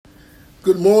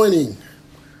Good morning.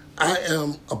 I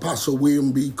am Apostle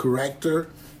William B. Corrector,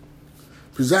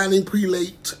 presiding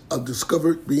prelate of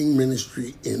Discovered Being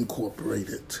Ministry,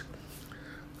 Incorporated.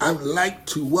 I'd like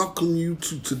to welcome you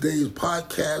to today's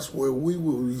podcast where we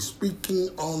will be speaking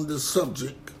on the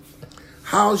subject,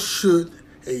 how should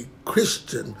a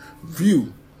Christian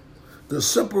view the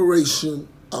separation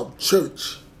of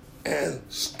church and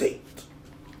state?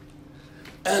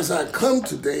 As I come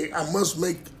today, I must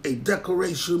make a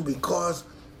declaration because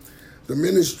the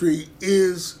ministry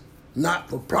is not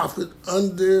for profit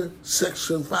under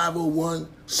Section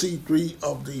 501c3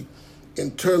 of the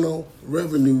Internal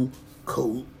Revenue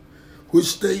Code, which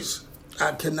states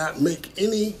I cannot make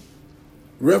any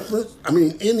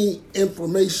any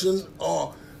information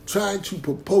or try to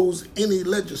propose any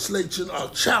legislation or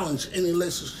challenge any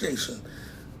legislation.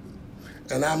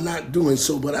 And I'm not doing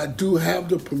so, but I do have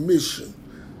the permission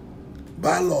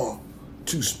by law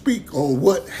to speak on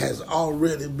what has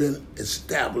already been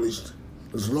established,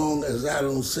 as long as I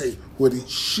don't say what it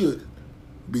should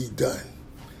be done.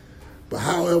 But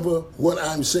however, what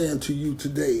I'm saying to you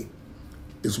today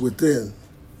is within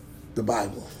the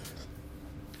Bible.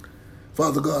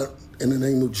 Father God, in the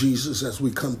name of Jesus, as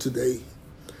we come today,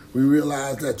 we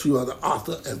realize that you are the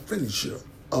author and finisher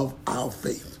of our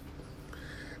faith,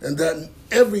 and that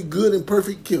every good and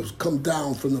perfect gift come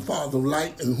down from the Father of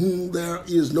light, in whom there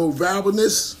is no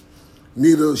variableness,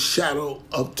 neither shadow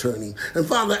of turning. And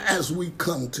Father, as we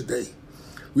come today,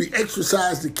 we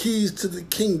exercise the keys to the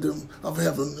kingdom of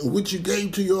heaven, which you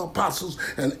gave to your apostles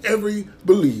and every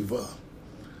believer,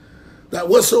 that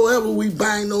whatsoever we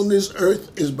bind on this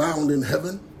earth is bound in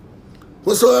heaven.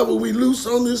 Whatsoever we loose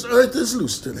on this earth is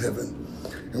loosed in heaven.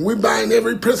 And we bind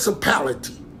every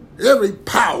principality, every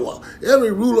power,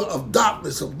 every ruler of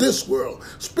darkness of this world,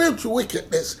 spiritual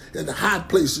wickedness in the high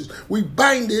places. We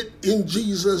bind it in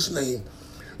Jesus' name.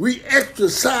 We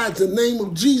exercise the name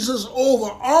of Jesus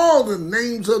over all the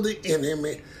names of the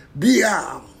enemy.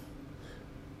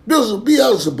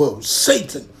 Beelzebub,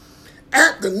 Satan.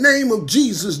 At the name of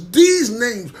Jesus, these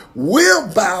names will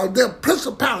bow, their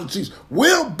principalities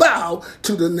will bow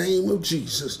to the name of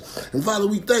Jesus. And Father,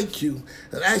 we thank you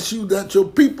and ask you that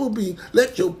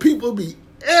let your people be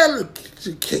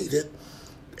educated,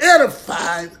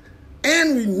 edified,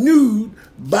 and renewed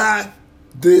by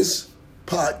this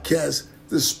podcast,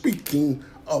 the speaking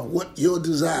of what your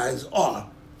desires are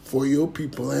for your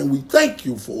people. And we thank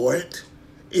you for it.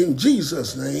 In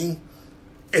Jesus' name,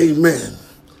 amen.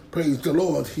 Praise the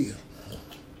Lord here.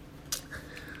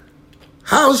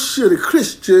 How should a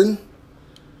Christian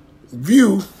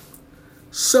view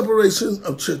separation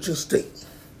of church and state?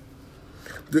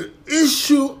 The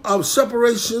issue of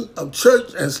separation of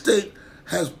church and state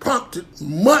has prompted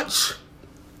much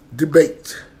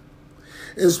debate.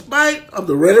 In spite of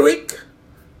the rhetoric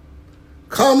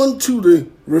common to the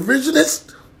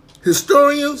revisionist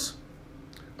historians,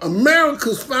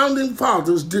 America's founding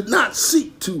fathers did not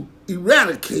seek to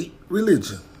eradicate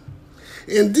religion.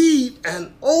 Indeed,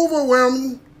 an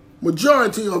overwhelming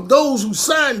majority of those who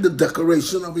signed the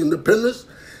Declaration of Independence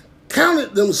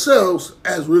counted themselves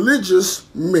as religious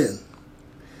men.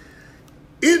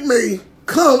 It may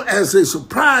come as a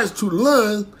surprise to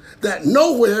learn that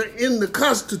nowhere in the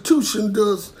Constitution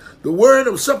does the word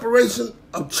of separation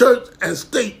of church and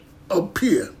state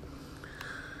appear.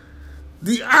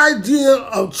 The idea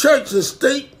of church and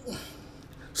state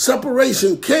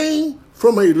separation came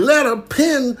from a letter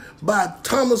penned by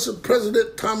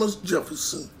President Thomas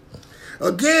Jefferson.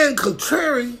 Again,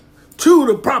 contrary to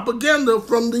the propaganda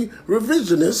from the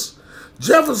revisionists,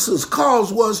 Jefferson's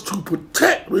cause was to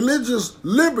protect religious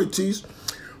liberties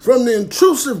from the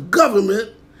intrusive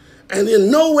government, and in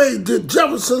no way did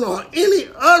Jefferson or any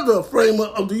other framer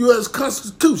of the U.S.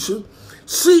 Constitution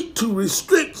seek to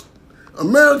restrict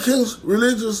Americans'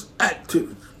 religious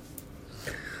activity.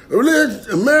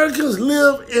 Americans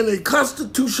live in a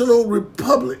constitutional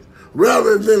republic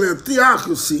rather than a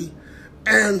theocracy,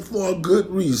 and for a good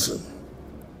reason.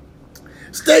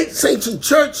 State-sanctioned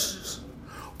churches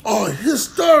are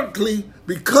historically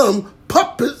become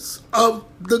puppets of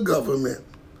the government.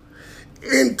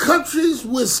 In countries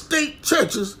with state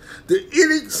churches, the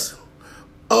edicts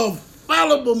of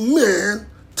fallible men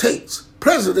takes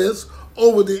precedence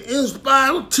over the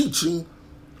inspired teaching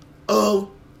of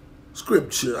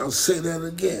Scripture. I'll say that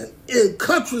again. In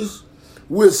countries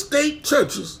with state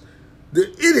churches, the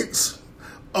edicts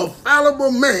of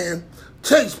fallible man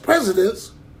takes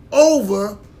precedence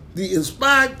over the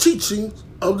inspired teachings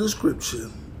of the Scripture.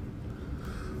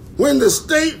 When the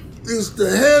state is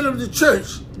the head of the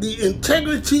church, the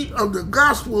integrity of the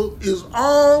gospel is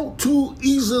all too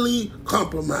easily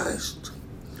compromised.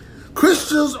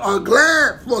 Christians are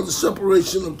glad for the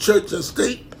separation of church and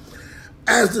state,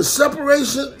 as the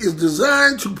separation is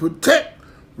designed to protect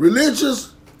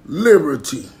religious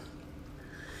liberty.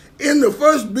 In the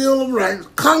first Bill of Rights,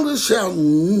 Congress shall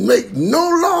make no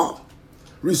law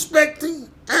respecting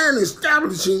and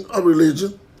establishing a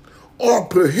religion or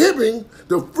prohibiting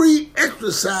the free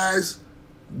exercise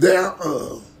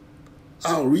thereof.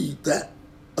 I'll read that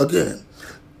again.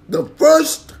 The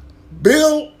first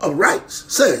Bill of Rights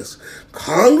says,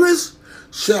 Congress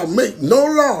shall make no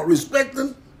law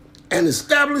respecting and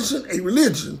establishing a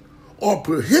religion or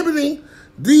prohibiting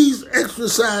these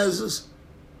exercises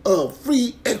of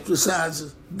free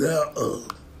exercises thereof.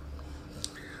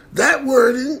 That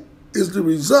wording is the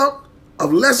result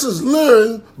of lessons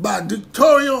learned by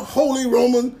dictatorial Holy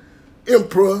Roman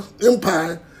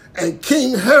Empire and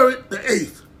King Herod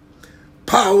VIII,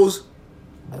 powers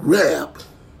grab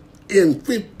in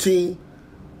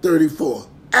 1534.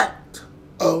 Act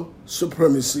of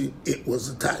Supremacy, it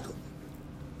was the title.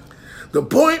 The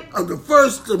point of the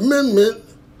First Amendment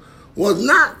was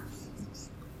not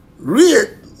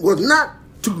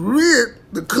to rid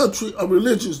the country of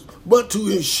religions, but to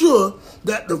ensure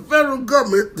that the federal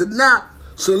government did not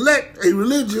select a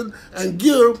religion and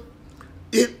give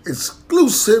it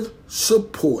exclusive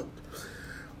support.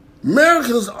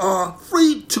 Americans are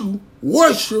free to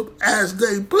worship as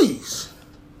they please.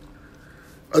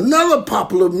 Another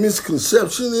popular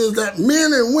misconception is that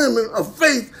men and women of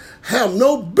faith have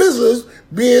no business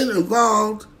being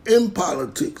involved in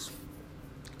politics.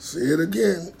 Say it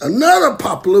again. Another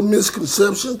popular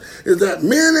misconception is that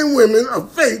men and women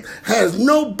of faith has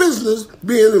no business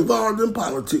being involved in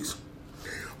politics.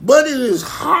 But it is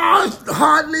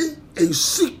hardly a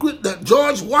secret that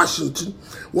George Washington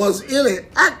was an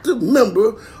active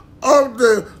member of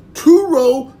the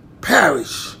Truro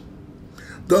Parish,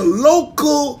 the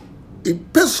local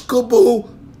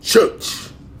Episcopal Church.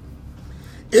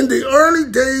 In the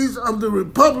early days of the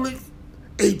Republic,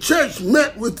 a church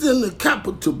met within the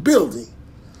Capitol building,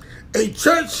 a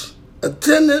church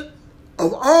attended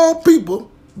of all people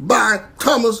by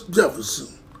Thomas Jefferson,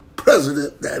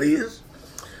 president that is.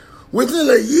 Within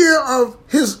a year of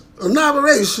his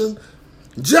inauguration,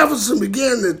 Jefferson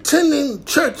began attending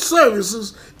church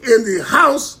services in the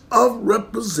House of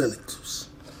Representatives.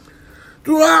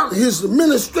 Throughout his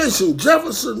administration,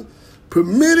 Jefferson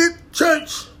permitted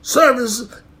church services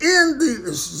in the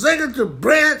executive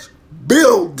branch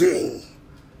building.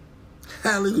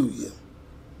 Hallelujah.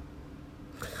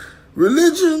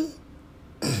 Religion,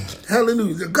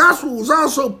 hallelujah. The gospel was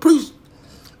also preached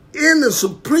in the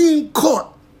Supreme Court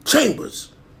chambers.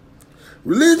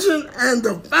 Religion and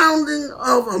the founding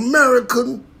of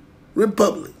American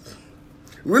Republic.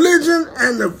 Religion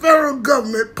and the federal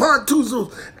government, part 2,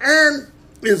 and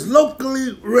is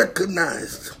locally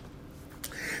recognized.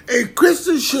 A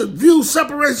Christian should view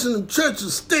separation of church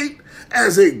and state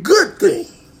as a good thing.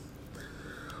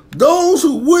 Those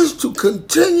who wish to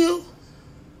continue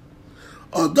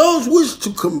or those who wish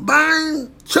to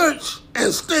combine church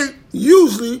and state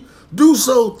usually do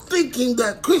so thinking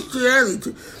that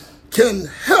Christianity can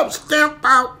help stamp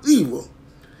out evil.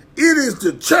 It is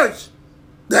the church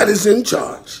that is in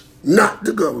charge, not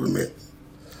the government.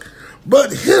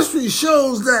 But history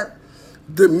shows that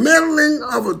the meddling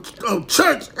of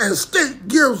church and state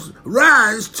gives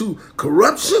rise to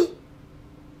corruption,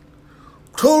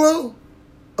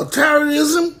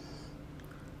 totalitarianism,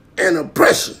 and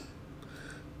oppression.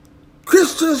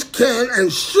 Christians can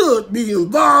and should be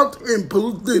involved in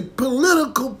the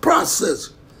political process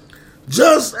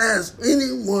just as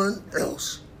anyone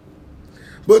else.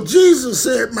 But Jesus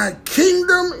said, "My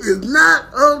kingdom is not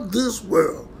of this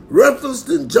world," referenced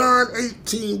in John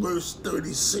 18, verse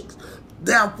 36.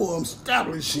 Therefore, I'm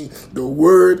establishing the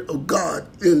word of God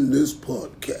in this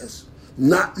podcast.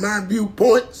 Not my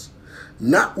viewpoints,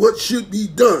 not what should be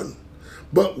done,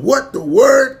 but what the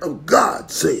word of God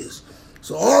says.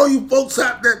 So all you folks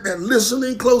out there that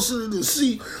listening closely to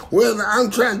see whether I'm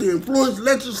trying to influence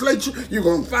legislature, you're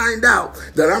going to find out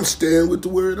that I'm staying with the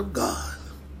word of God,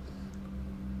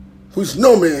 which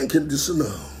no man can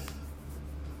disannul.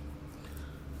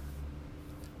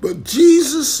 But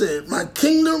Jesus said, "My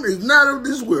kingdom is not of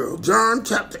this world," John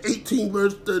chapter 18,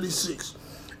 verse 36.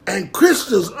 And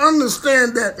Christians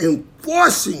understand that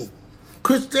enforcing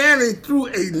Christianity through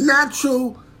a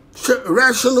natural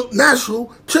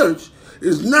church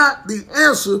is not the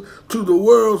answer to the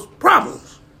world's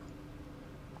problems.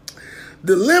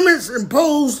 The limits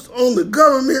imposed on the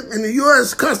government in the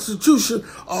U.S. Constitution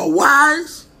are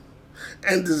wise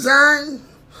and designed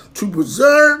to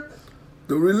preserve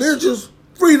the religious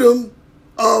freedom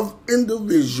of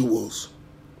individuals.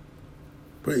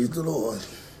 Praise the Lord.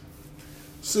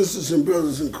 Sisters and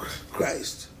brothers in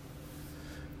Christ,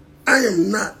 I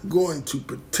am not going to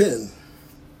pretend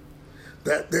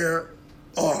that there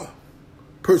are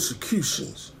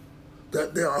persecutions,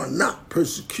 that there are not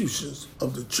persecutions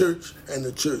of the church and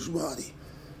the church body.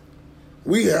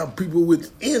 We have people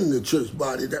within the church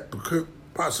body that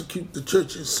prosecute the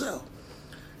church itself.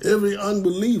 Every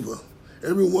unbeliever,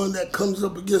 everyone that comes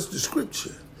up against the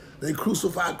scripture, they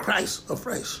crucify Christ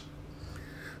afresh.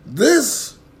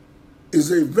 This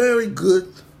is a very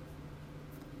good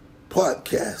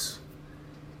podcast.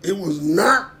 It was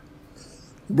not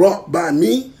brought by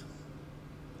me.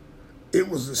 It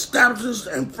was established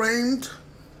and framed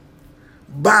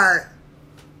by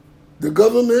the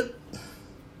government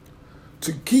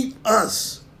to keep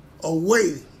us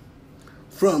away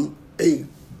from a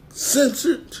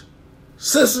censorship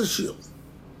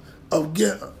of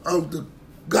the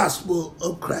gospel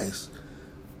of Christ.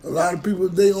 A lot of people,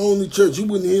 they own the church. You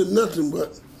wouldn't hear nothing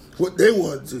but what they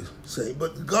wanted to say.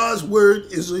 But God's word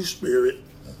is a spirit.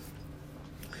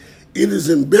 It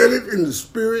is embedded in the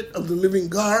spirit of the living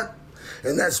God.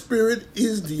 And that spirit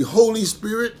is the Holy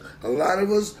Spirit. A lot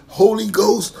of us, Holy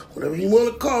Ghost, whatever you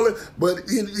want to call it. But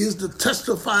it is the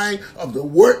testifying of the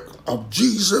work of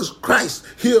Jesus Christ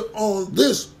here on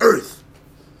this earth.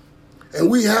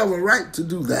 And we have a right to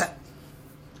do that.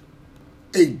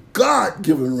 A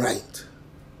God-given right.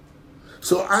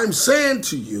 So I'm saying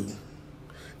to you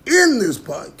in this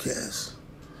podcast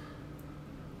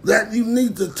that you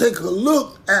need to take a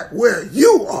look at where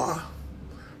you are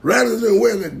rather than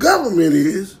where the government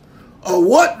is or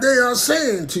what they are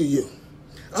saying to you.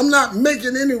 I'm not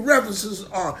making any references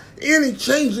or any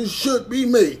changes should be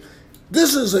made.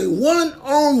 This is a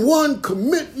one-on-one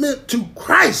commitment to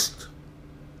Christ.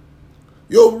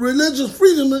 Your religious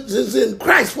freedom is in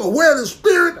Christ, for where the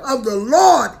Spirit of the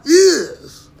Lord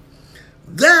is,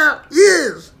 there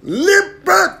is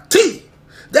liberty.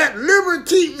 That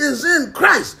liberty is in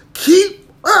Christ. Keep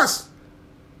us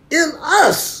in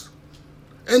us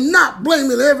and not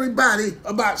blaming everybody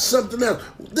about something else.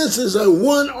 This is a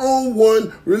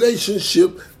one-on-one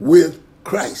relationship with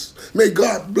Christ. May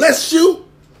God bless you.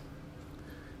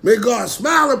 May God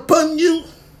smile upon you.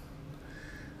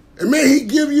 And may he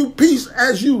give you peace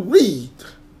as you read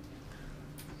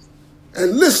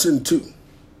and listen to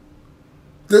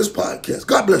this podcast.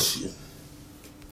 God bless you.